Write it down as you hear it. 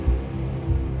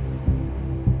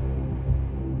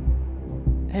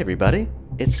Hey everybody,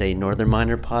 it's a Northern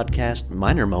Miner podcast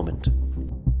Miner Moment.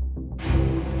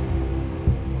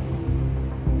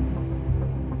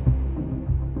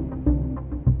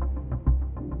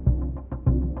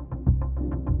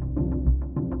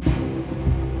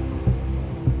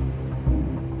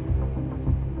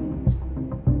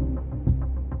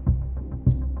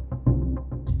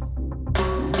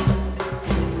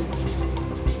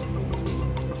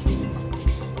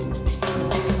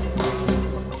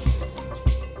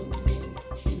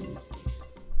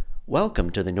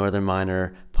 Welcome to the Northern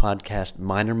Miner podcast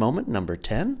Miner Moment number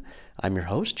 10. I'm your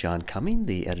host, John Cumming,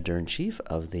 the editor-in-chief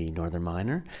of the Northern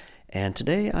Miner. And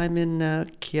today I'm in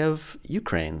Kyiv,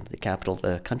 Ukraine, the capital of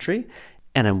the country.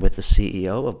 And I'm with the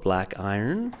CEO of Black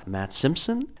Iron, Matt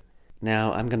Simpson.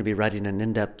 Now I'm going to be writing an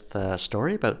in-depth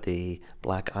story about the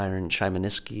Black Iron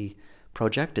Chymensky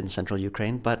project in central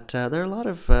Ukraine. But there are a lot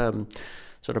of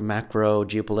sort of macro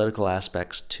geopolitical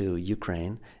aspects to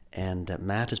Ukraine. And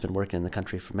Matt has been working in the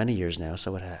country for many years now,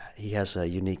 so he has a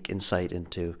unique insight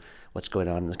into what's going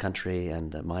on in the country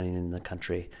and mining in the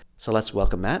country. So let's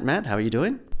welcome Matt. Matt, how are you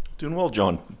doing? Doing well,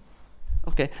 John.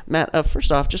 Okay. Matt,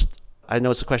 first off, I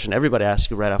know it's a question everybody asks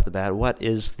you right off the bat. What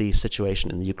is the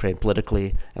situation in the Ukraine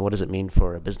politically, and what does it mean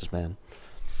for a businessman?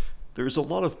 There's a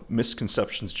lot of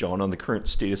misconceptions, John, on the current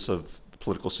status of the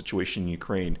political situation in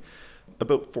Ukraine.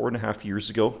 About 4.5 years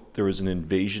ago, there was an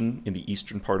invasion in the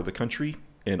eastern part of the country,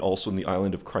 and also in the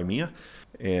island of Crimea.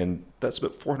 And that's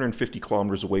about 450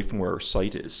 kilometers away from where our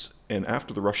site is. And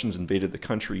after the Russians invaded the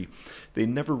country, they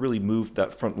never really moved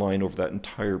that front line over that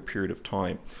entire period of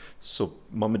time. So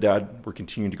mom and dad were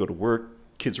continuing to go to work.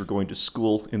 Kids were going to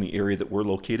school in the area that we're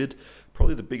located.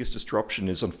 Probably the biggest disruption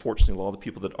is, unfortunately, a lot of the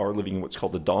people that are living in what's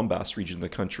called the Donbass region of the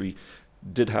country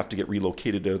did have to get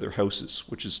relocated out of their houses,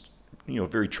 which is,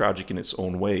 very tragic in its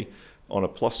own way. On a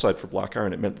plus side for Black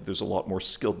Iron, it meant that there's a lot more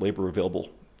skilled labor available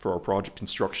for our project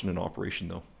construction and operation,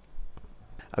 though.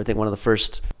 I would think one of the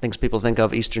first things people think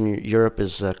of Eastern Europe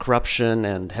is corruption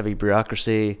and heavy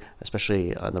bureaucracy,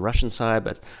 especially on the Russian side.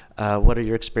 But what are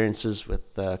your experiences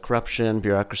with corruption,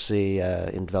 bureaucracy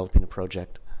in developing a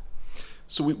project?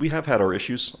 So we have had our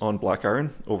issues on Black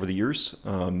Iron over the years.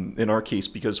 In our case,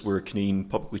 because we're a Canadian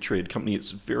publicly traded company,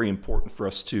 it's very important for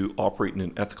us to operate in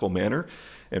an ethical manner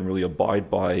and really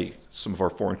abide by some of our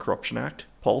Foreign Corruption Act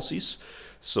policies.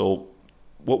 So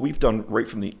what we've done right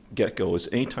from the get-go is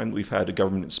anytime we've had a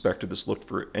government inspector that's looked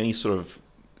for any sort of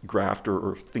graft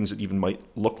or things that even might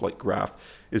look like graft,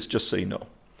 is just say no.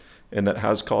 And that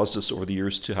has caused us over the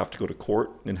years to have to go to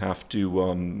court and have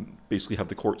to basically have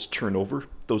the courts turn over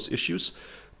those issues.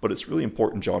 But it's really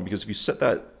important, John, because if you set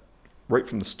that right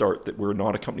from the start that we're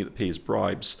not a company that pays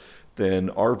bribes, then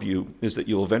our view is that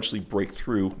you'll eventually break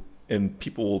through and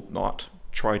people will not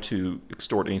try to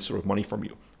extort any sort of money from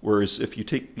you. Whereas if you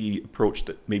take the approach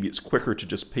that maybe it's quicker to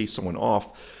just pay someone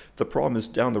off, the problem is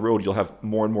down the road you'll have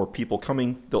more and more people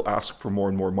coming, they'll ask for more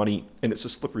and more money, and it's a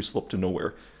slippery slope to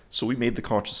nowhere. So we made the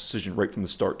conscious decision right from the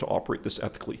start to operate this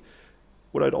ethically.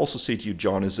 What I'd also say to you,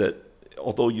 John, is that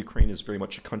although Ukraine is very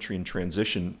much a country in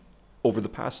transition, over the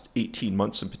past 18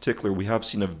 months in particular, we have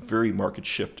seen a very marked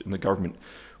shift in the government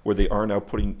where they are now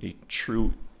putting a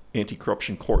true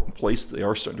anti-corruption court in place. They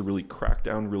are starting to really crack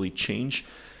down, really change,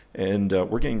 and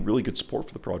we're getting really good support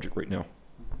for the project right now.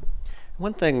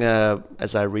 One thing,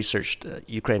 as I researched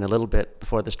Ukraine a little bit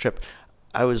before this trip,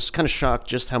 I was kind of shocked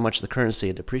just how much the currency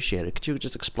had depreciated. Could you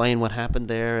just explain what happened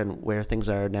there and where things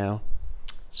are now?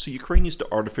 So Ukraine used to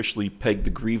artificially peg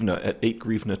the hryvnia at 8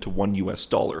 hryvnia to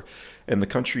 $1, and the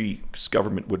country's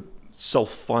government would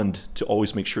self-fund to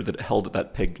always make sure that it held at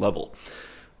that pegged level.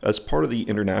 As part of the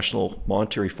International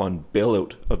Monetary Fund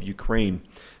bailout of Ukraine,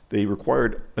 they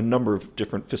required a number of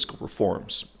different fiscal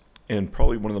reforms. And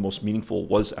probably one of the most meaningful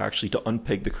was actually to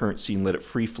unpeg the currency and let it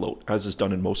free float, as is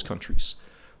done in most countries.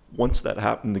 Once that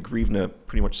happened, the hryvnia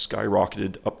pretty much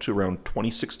skyrocketed up to around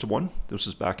 26 to 1. This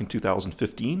was back in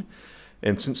 2015.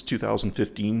 And since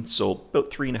 2015, so about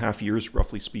 3.5 years,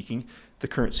 roughly speaking, the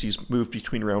currency's moved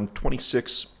between around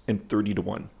 26 and 30 to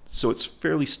 1. So it's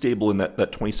fairly stable in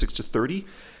that 26 to 30.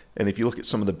 And if you look at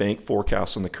some of the bank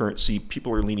forecasts on the currency,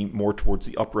 people are leaning more towards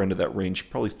the upper end of that range,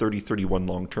 probably 30, 31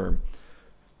 long term.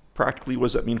 Practically, what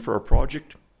does that mean for our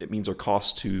project? It means our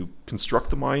cost to construct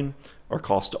the mine, our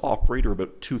cost to operate are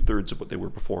about 2/3 of what they were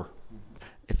before.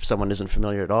 If someone isn't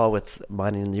familiar at all with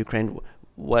mining in the Ukraine,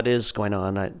 what is going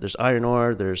on? There's iron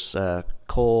ore, there's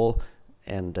coal,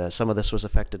 and some of this was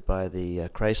affected by the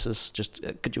crisis.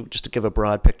 Could you just give a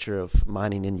broad picture of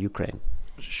mining in Ukraine?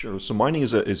 Sure. So mining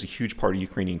is a huge part of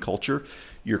Ukrainian culture.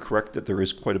 You're correct that there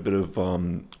is quite a bit of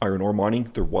iron ore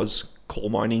mining. There was coal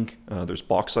mining. There's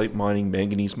bauxite mining,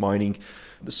 manganese mining.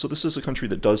 So this is a country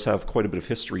that does have quite a bit of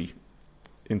history.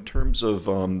 In terms of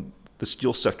the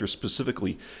steel sector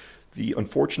specifically, the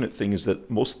unfortunate thing is that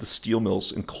most of the steel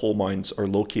mills and coal mines are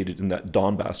located in that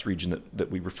Donbass region that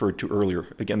we referred to earlier,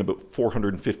 again, about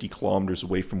 450 kilometers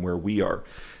away from where we are.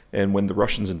 And when the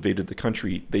Russians invaded the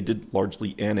country, they did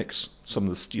largely annex some of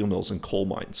the steel mills and coal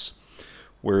mines,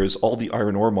 whereas all the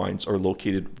iron ore mines are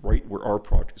located right where our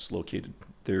project is located.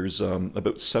 There's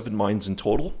about 7 mines in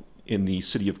total in the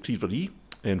city of Kyiv,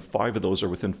 and 5 of those are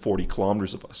within 40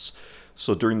 kilometers of us.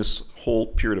 So during this whole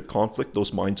period of conflict,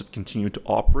 those mines have continued to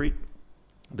operate.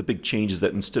 The big change is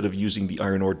that instead of using the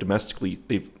iron ore domestically,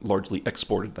 they've largely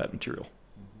exported that material.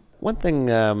 One thing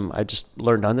I just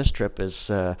learned on this trip is,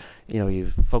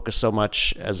 you focus so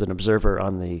much as an observer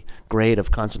on the grade of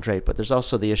concentrate, but there's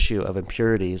also the issue of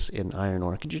impurities in iron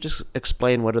ore. Could you just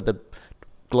explain what are the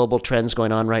global trends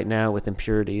going on right now with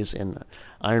impurities in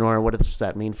iron ore? What does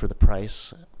that mean for the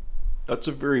price? That's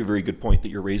a very, very good point that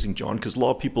you're raising, John, because a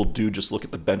lot of people do just look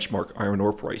at the benchmark iron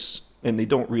ore price, and they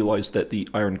don't realize that the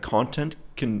iron content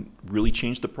can really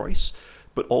change the price,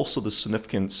 but also the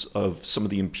significance of some of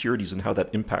the impurities and how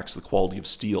that impacts the quality of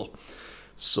steel.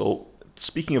 So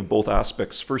speaking of both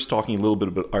aspects, first talking a little bit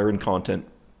about iron content,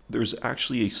 there's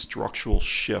actually a structural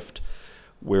shift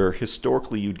where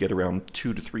historically you'd get around $2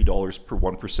 to $3 per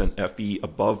 1% Fe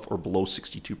above or below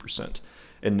 62%.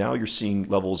 And now you're seeing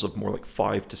levels of more like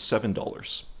 $5 to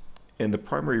 $7. And the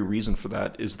primary reason for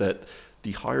that is that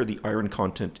the higher the iron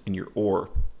content in your ore,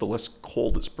 the less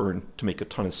coal it's burned to make a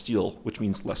ton of steel, which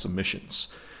means less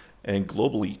emissions. And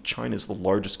globally, China is the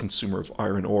largest consumer of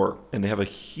iron ore, and they have a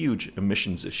huge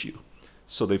emissions issue.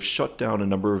 So they've shut down a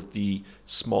number of the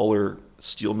smaller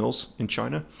steel mills in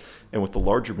China, and with the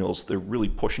larger mills, they're really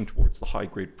pushing towards the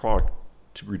high-grade product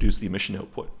to reduce the emission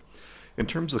output. In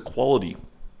terms of the quality,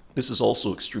 this is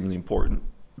also extremely important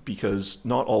because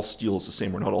not all steel is the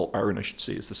same, or not all iron, I should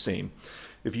say, is the same.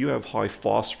 If you have high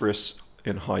phosphorus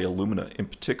and high alumina, in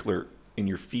particular in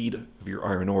your feed of your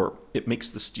iron ore, it makes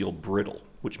the steel brittle,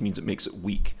 which means it makes it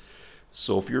weak.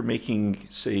 So if you're making,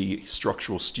 say,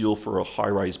 structural steel for a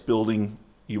high-rise building,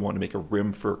 you want to make a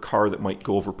rim for a car that might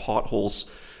go over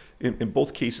potholes, in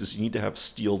both cases, you need to have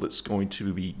steel that's going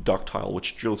to be ductile,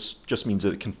 which just means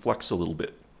that it can flex a little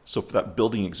bit. So for that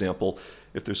building example,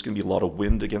 if there's going to be a lot of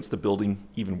wind against the building,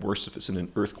 even worse if it's in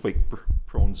an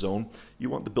earthquake-prone zone, you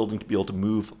want the building to be able to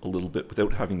move a little bit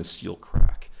without having the steel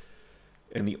crack.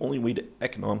 And the only way to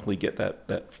economically get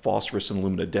that phosphorus and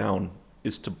alumina down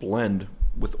is to blend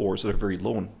with ores that are very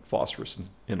low in phosphorus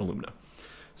and alumina.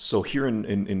 So here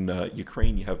in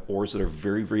Ukraine, you have ores that are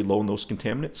very, very low in those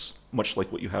contaminants, much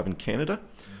like what you have in Canada,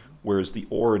 whereas the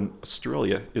ore in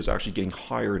Australia is actually getting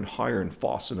higher and higher in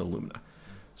phos and alumina.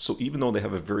 So even though they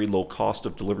have a very low cost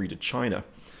of delivery to China,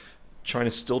 China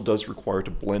still does require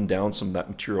to blend down some of that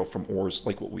material from ores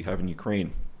like what we have in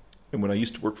Ukraine. And when I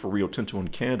used to work for Rio Tinto in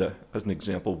Canada, as an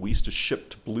example, we used to ship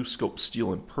to BlueScope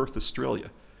Steel in Perth, Australia,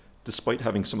 despite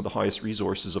having some of the highest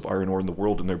resources of iron ore in the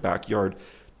world in their backyard,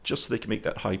 just so they can make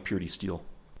that high purity steel.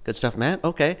 Good stuff, Matt.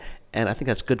 Okay. And I think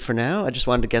that's good for now. I just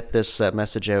wanted to get this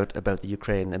message out about the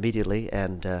Ukraine immediately.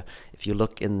 And if you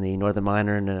look in the Northern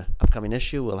Miner in an upcoming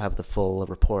issue, we'll have the full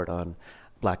report on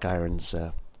Black Iron's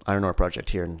iron ore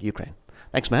project here in Ukraine.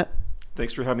 Thanks, Matt.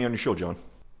 Thanks for having me on your show, John.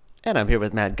 And I'm here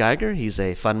with Matt Geiger. He's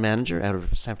a fund manager out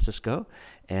of San Francisco.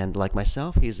 And like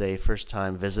myself, he's a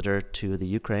first-time visitor to the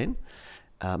Ukraine.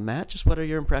 Matt, just what are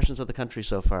your impressions of the country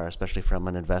so far, especially from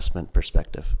an investment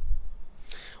perspective?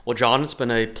 Well, John, it's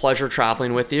been a pleasure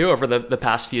traveling with you over the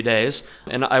past few days.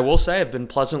 And I will say I've been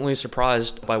pleasantly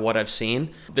surprised by what I've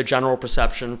seen. The general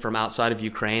perception from outside of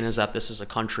Ukraine is that this is a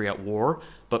country at war.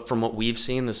 But from what we've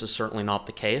seen, this is certainly not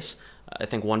the case. I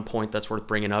think one point that's worth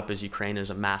bringing up is Ukraine is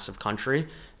a massive country.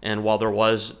 And while there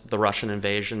was the Russian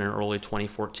invasion in early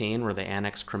 2014 where they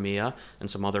annexed Crimea and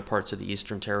some other parts of the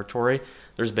Eastern Territory,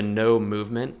 there's been no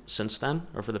movement since then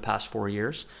over the past 4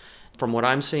 years. From what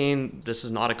I'm seeing, this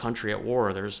is not a country at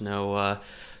war. There's no,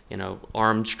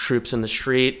 armed troops in the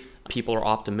street. People are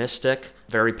optimistic,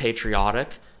 very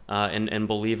patriotic, and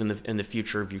believe in the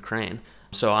future of Ukraine.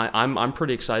 So I'm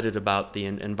pretty excited about the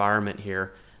environment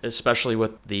here, especially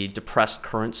with the depressed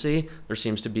currency. There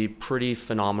seems to be pretty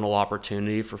phenomenal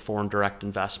opportunity for foreign direct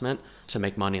investment to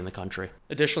make money in the country.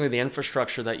 Additionally, the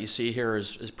infrastructure that you see here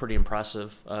is pretty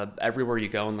impressive. Everywhere you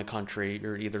go in the country,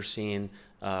 you're either seeing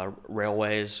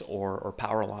railways or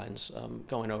power lines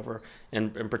going over,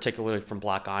 and particularly from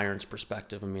Black Iron's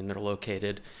perspective. I mean, they're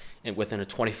located within a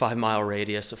 25-mile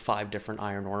radius of 5 different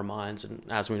iron ore mines, and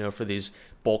as we know, for these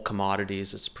bulk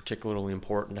commodities, it's particularly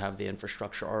important to have the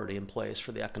infrastructure already in place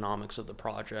for the economics of the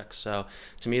project. So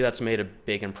to me, that's made a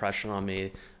big impression on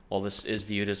me. While this is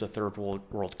viewed as a third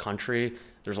world country,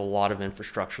 there's a lot of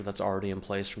infrastructure that's already in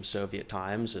place from Soviet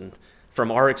times, and from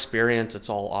our experience, it's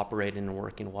all operating and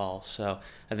working well. So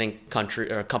I think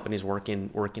companies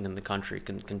working in the country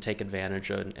can take advantage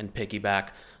of and piggyback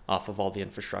off of all the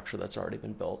infrastructure that's already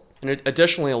been built. And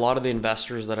additionally, a lot of the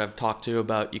investors that I've talked to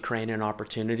about Ukrainian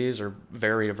opportunities are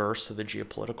very averse to the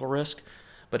geopolitical risk.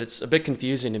 But it's a bit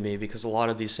confusing to me because a lot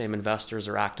of these same investors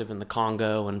are active in the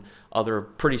Congo and other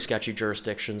pretty sketchy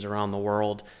jurisdictions around the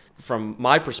world. From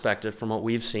my perspective, from what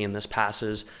we've seen, this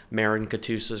passes Marin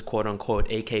Katusha's quote-unquote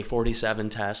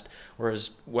AK-47 test,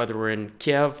 whereas whether we're in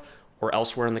Kyiv or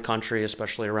elsewhere in the country,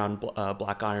 especially around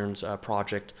Black Iron's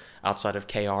project outside of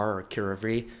KR or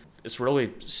Kyiv, it's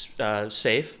really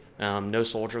safe. No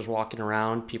soldiers walking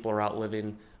around. People are out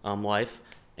living life,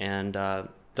 and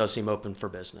does seem open for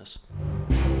business.